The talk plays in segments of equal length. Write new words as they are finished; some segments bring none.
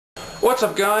What's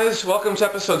up, guys? Welcome to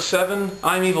episode 7.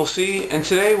 I'm EVILC, and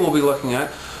today we'll be looking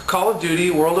at Call of Duty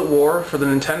World at War for the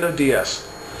Nintendo DS.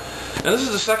 Now, this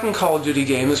is the second Call of Duty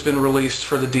game that's been released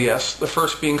for the DS, the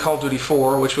first being Call of Duty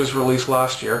 4, which was released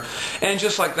last year. And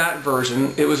just like that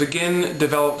version, it was again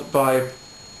developed by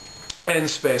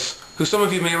N-Space, who some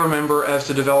of you may remember as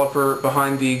the developer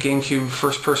behind the GameCube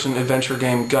first-person adventure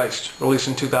game Geist, released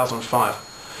in 2005.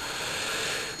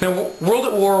 Now, World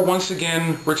at War once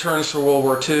again returns to World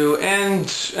War II, and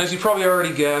as you probably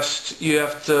already guessed, you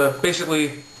have to basically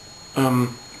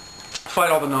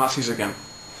fight all the Nazis again.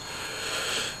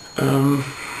 Now,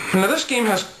 this game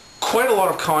has quite a lot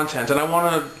of content, and I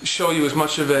want to show you as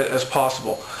much of it as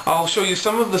possible. I'll show you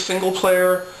some of the single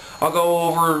player. I'll go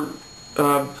over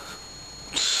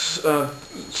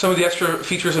some of the extra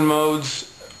features and modes.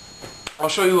 I'll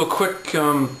show you a quick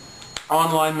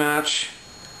online match,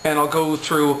 and I'll go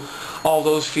through all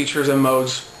those features and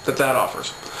modes that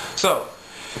offers. So,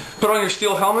 put on your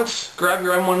steel helmets, grab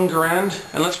your M1 Garand,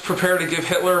 and let's prepare to give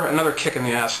Hitler another kick in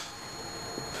the ass.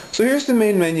 So here's the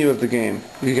main menu of the game.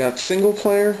 You got single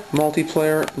player,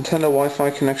 multiplayer, Nintendo Wi-Fi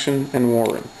connection, and War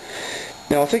Room.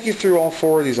 Now I'll take you through all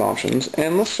 4 of these options,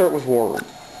 and let's start with War Room.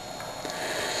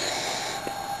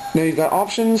 Now you've got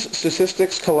options,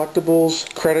 statistics,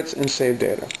 collectibles, credits, and save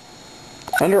data.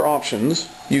 Under options,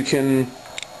 you can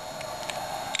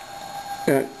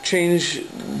change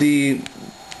the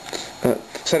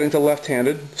setting to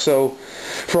left-handed. So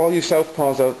for all you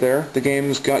southpaws out there, the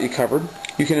game's got you covered.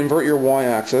 You can invert your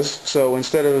y-axis, so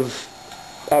instead of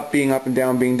up being up and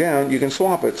down being down, you can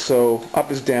swap it, so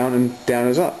up is down and down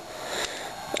is up.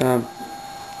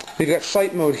 You've got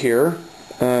sight mode here.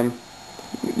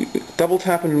 Double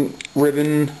tap and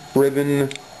ribbon,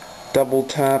 double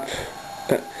tap.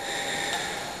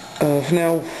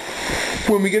 Now,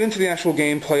 when we get into the actual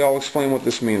gameplay, I'll explain what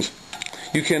this means.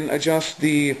 You can adjust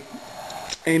the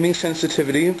aiming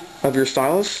sensitivity of your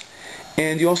stylus,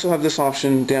 and you also have this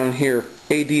option down here,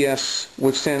 ADS,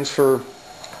 which stands for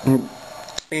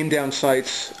aim down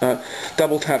sights,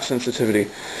 double tap sensitivity,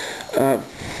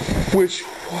 which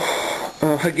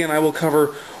again I will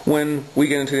cover when we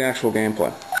get into the actual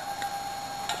gameplay.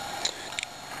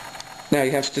 Now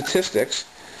you have statistics,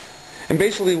 and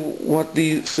basically what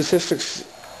the statistics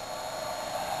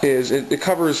is, it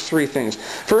covers 3 things.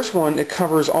 First one, it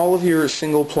covers all of your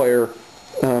single player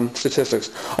statistics.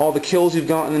 All the kills you've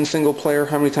gotten in single player,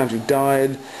 how many times you've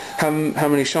died, how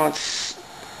many shots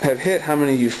have hit, how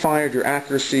many you've fired, your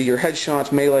accuracy, your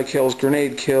headshots, melee kills,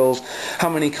 grenade kills, how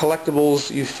many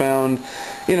collectibles you've found,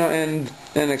 and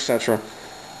etc.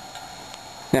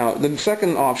 Now, the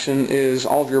second option is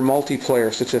all of your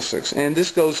multiplayer statistics, and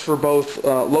this goes for both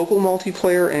local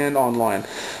multiplayer and online.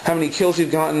 How many kills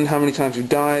you've gotten, how many times you've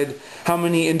died, how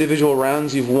many individual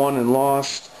rounds you've won and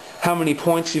lost, how many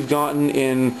points you've gotten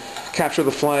in Capture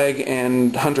the Flag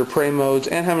and Hunter-Prey modes,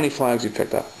 and how many flags you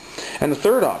picked up. And the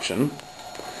third option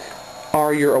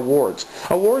are your awards.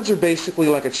 Awards are basically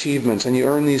like achievements, and you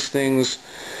earn these things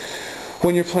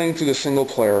when you're playing through the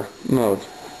single-player mode.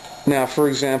 Now, for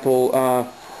example,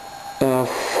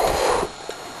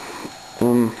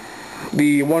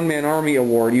 the One-Man Army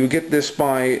Award, you get this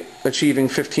by achieving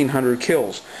 1,500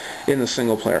 kills in the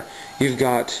single player. You've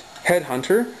got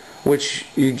Headhunter, which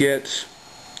you get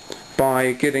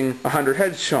by getting 100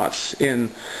 headshots in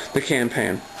the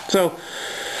campaign. So,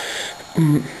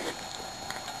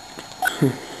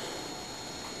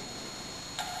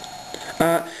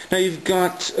 now you've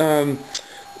got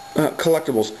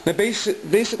collectibles. Now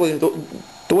basically,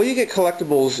 the way you get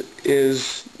collectibles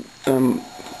is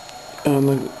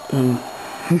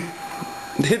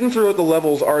hidden throughout the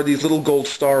levels are these little gold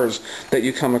stars that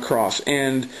you come across,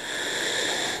 and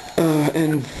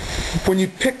when you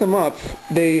pick them up,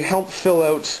 they help fill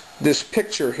out this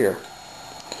picture here.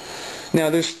 Now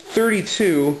there's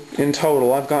 32 in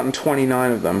total. I've gotten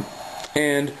 29 of them,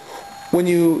 and when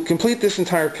you complete this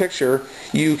entire picture,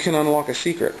 you can unlock a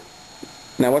secret.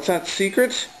 Now, what's that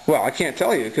secret? Well, I can't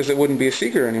tell you because it wouldn't be a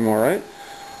secret anymore, right?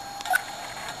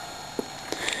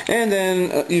 And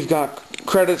then you've got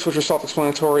credits, which are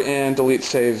self-explanatory, and delete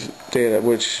save data,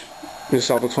 which is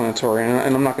self-explanatory,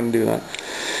 and I'm not going to do that.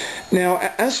 Now,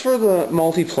 as for the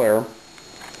multiplayer,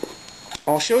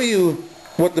 I'll show you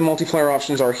what the multiplayer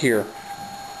options are here.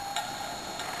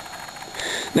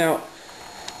 Now,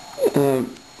 the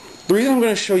reason I'm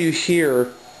going to show you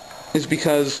here is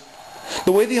because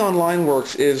the way the online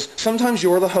works is sometimes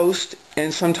you're the host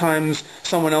and sometimes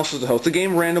someone else is the host. The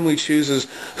game randomly chooses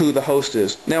who the host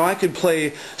is. Now, I could play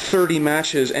 30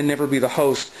 matches and never be the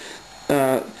host,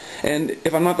 and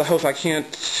if I'm not the host, I can't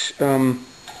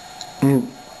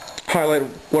highlight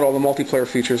what all the multiplayer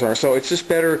features are. So it's just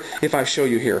better if I show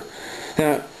you here.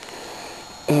 Now,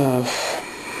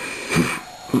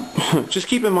 just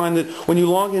keep in mind that when you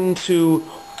log into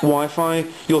Wi-Fi,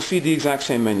 you'll see the exact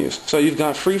same menus. So you've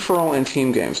got free-for-all and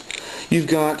team games. You've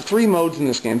got 3 modes in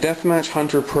this game: Deathmatch,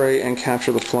 Hunter, Prey, and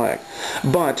Capture the Flag.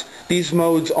 But these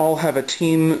modes all have a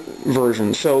team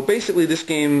version. So basically this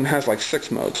game has like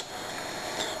 6 modes.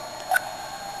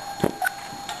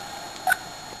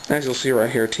 As you'll see right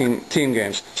here, team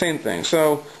games. Same thing.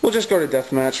 So we'll just go to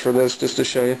Deathmatch for this, just to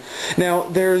show you. Now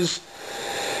there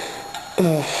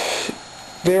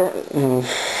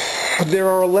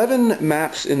are 11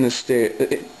 maps in this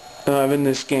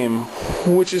game,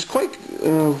 which is quite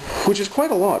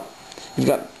a lot. You've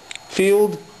got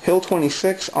Field, Hill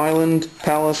 26, Island,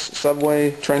 Palace,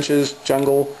 Subway, Trenches,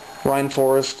 Jungle, Rhine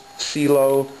Forest,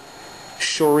 Silo,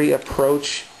 Shori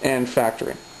Approach, and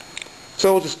Factory.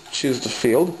 So we'll just choose the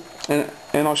Field, and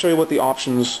I'll show you what the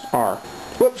options are.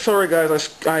 Whoops, sorry guys,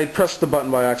 I pressed the button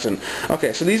by accident.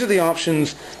 Okay, so these are the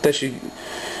options that you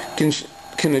can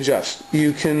adjust.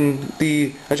 You can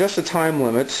adjust the time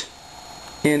limit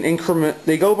in increment.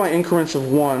 They go by increments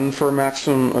of 1 for a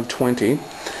maximum of 20.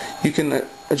 You can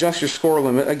adjust your score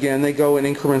limit. Again, they go in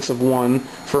increments of 1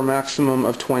 for a maximum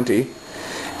of 20.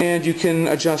 And you can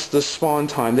adjust the spawn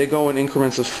time. They go in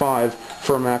increments of 5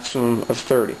 for a maximum of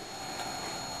 30.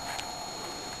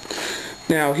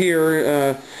 Now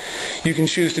here, you can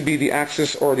choose to be the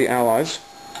Axis or the Allies.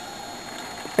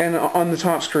 And on the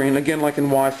top screen, again like in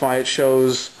Wi-Fi, it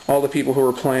shows all the people who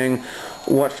are playing,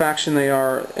 what faction they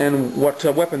are, and what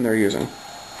weapon they're using.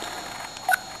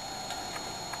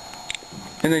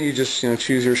 And then you just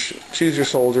choose your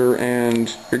soldier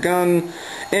and your gun,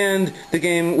 and the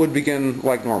game would begin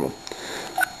like normal.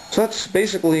 So that's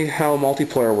basically how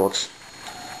multiplayer works.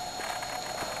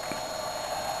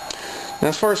 Now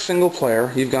as far as single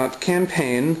player, you've got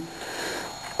campaign,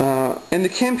 and the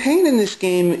campaign in this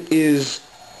game is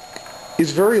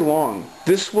very long.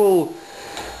 This will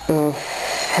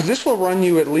run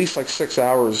you at least like 6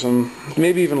 hours,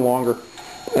 maybe even longer.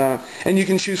 And you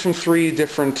can choose from 3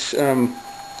 different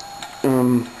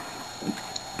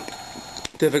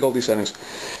difficulty settings.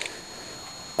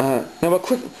 Now, a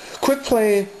quick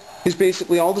play is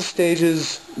basically all the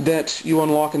stages that you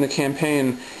unlock in the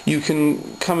campaign. You can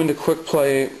come into quick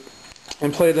play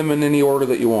and play them in any order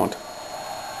that you want.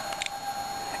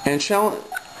 And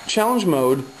challenge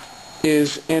mode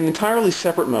is an entirely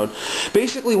separate mode.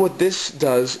 Basically what this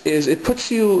does is it puts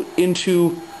you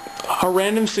into a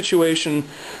random situation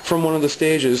from one of the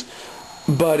stages,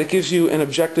 but it gives you an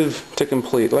objective to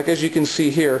complete. Like as you can see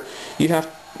here, you have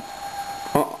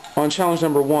on challenge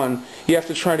number 1, you have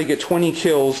to try to get 20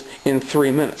 kills in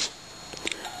 3 minutes.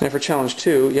 And for challenge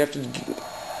 2, you have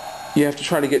to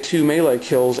try to get 2 melee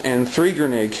kills and 3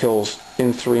 grenade kills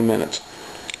in 3 minutes.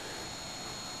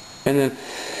 And then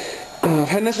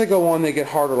and as they go on, they get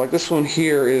harder. Like this one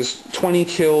here is 20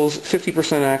 kills,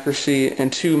 50% accuracy,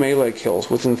 and 2 melee kills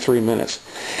within 3 minutes.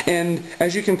 And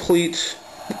as you complete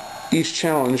each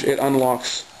challenge, it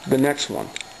unlocks the next one.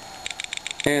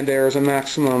 And there's a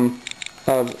maximum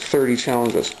of 30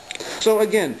 challenges. So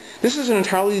again, this is an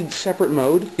entirely separate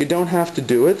mode. You don't have to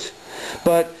do it,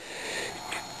 but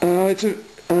it's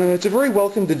a very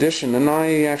welcomed addition, and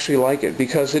I actually like it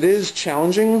because it is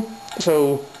challenging.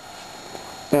 So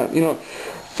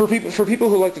for people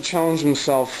who like to challenge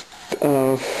themselves,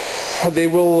 they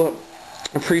will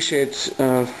appreciate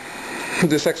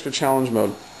this extra challenge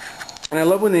mode. And I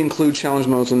love when they include challenge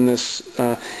modes in this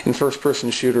in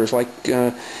first-person shooters, like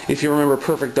if you remember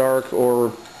Perfect Dark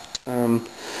or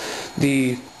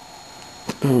the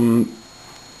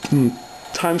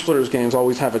Time Splitters games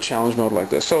always have a challenge mode like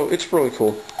this. So it's really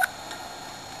cool.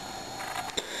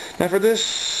 Now for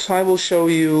this, I will show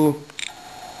you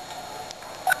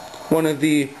one of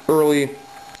the early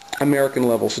American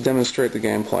levels to demonstrate the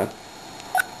gameplay.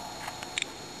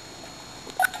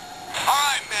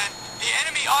 Alright, men. The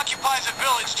enemy occupies a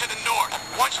village to the north.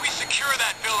 Once we secure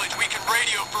that village, we can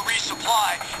radio for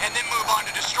resupply, and then move on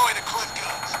to destroy the cliff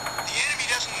guns. The enemy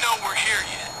doesn't know we're here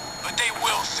yet, but they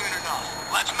will soon enough.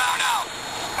 Let's mount out!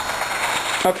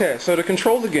 Okay, so to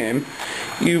control the game,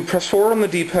 you press forward on the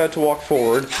D-pad to walk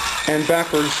forward, and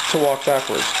backwards to walk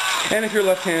backwards. And if you're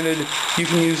left-handed, you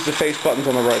can use the face buttons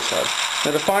on the right side.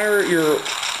 Now to fire your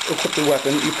equipped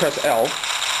weapon, you press L.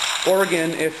 Or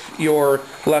again, if you're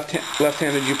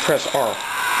left-handed, you press R.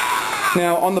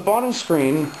 Now on the bottom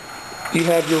screen, you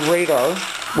have your radar,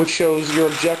 which shows your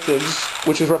objectives,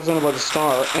 which is represented by the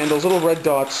star, and those little red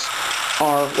dots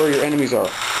are where your enemies are.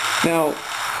 Now,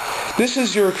 this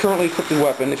is your currently equipped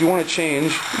weapon. If you want to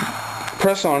change,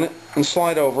 press on it and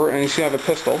slide over, and you see I have a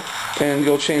pistol. and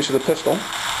you'll change to the pistol.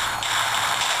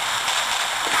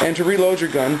 And to reload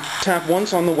your gun, tap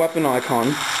once on the weapon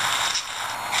icon,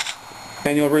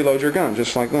 and you'll reload your gun,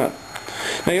 just like that.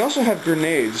 Now you also have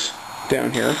grenades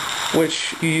down here,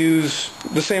 which you use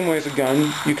the same way as a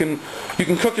gun. You can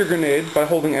cook your grenade by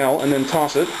holding L and then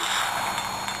toss it,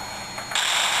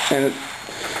 and it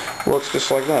works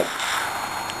just like that.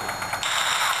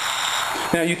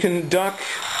 Now you can duck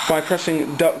by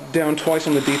pressing duck down twice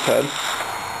on the D-pad,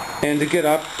 and to get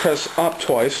up, press up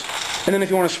twice, and then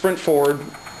if you want to sprint forward,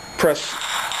 press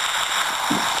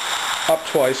up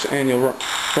twice and you'll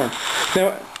run.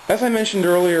 Now, as I mentioned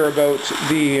earlier about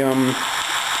the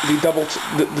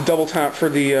double tap for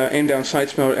the aim down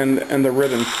sights mode and the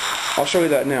ribbon, I'll show you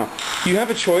that now. You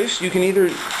have a choice. You can either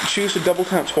choose to double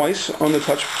tap twice on the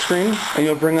touch screen and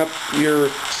you'll bring up your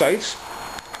sights,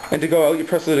 and to go out you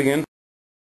press it again.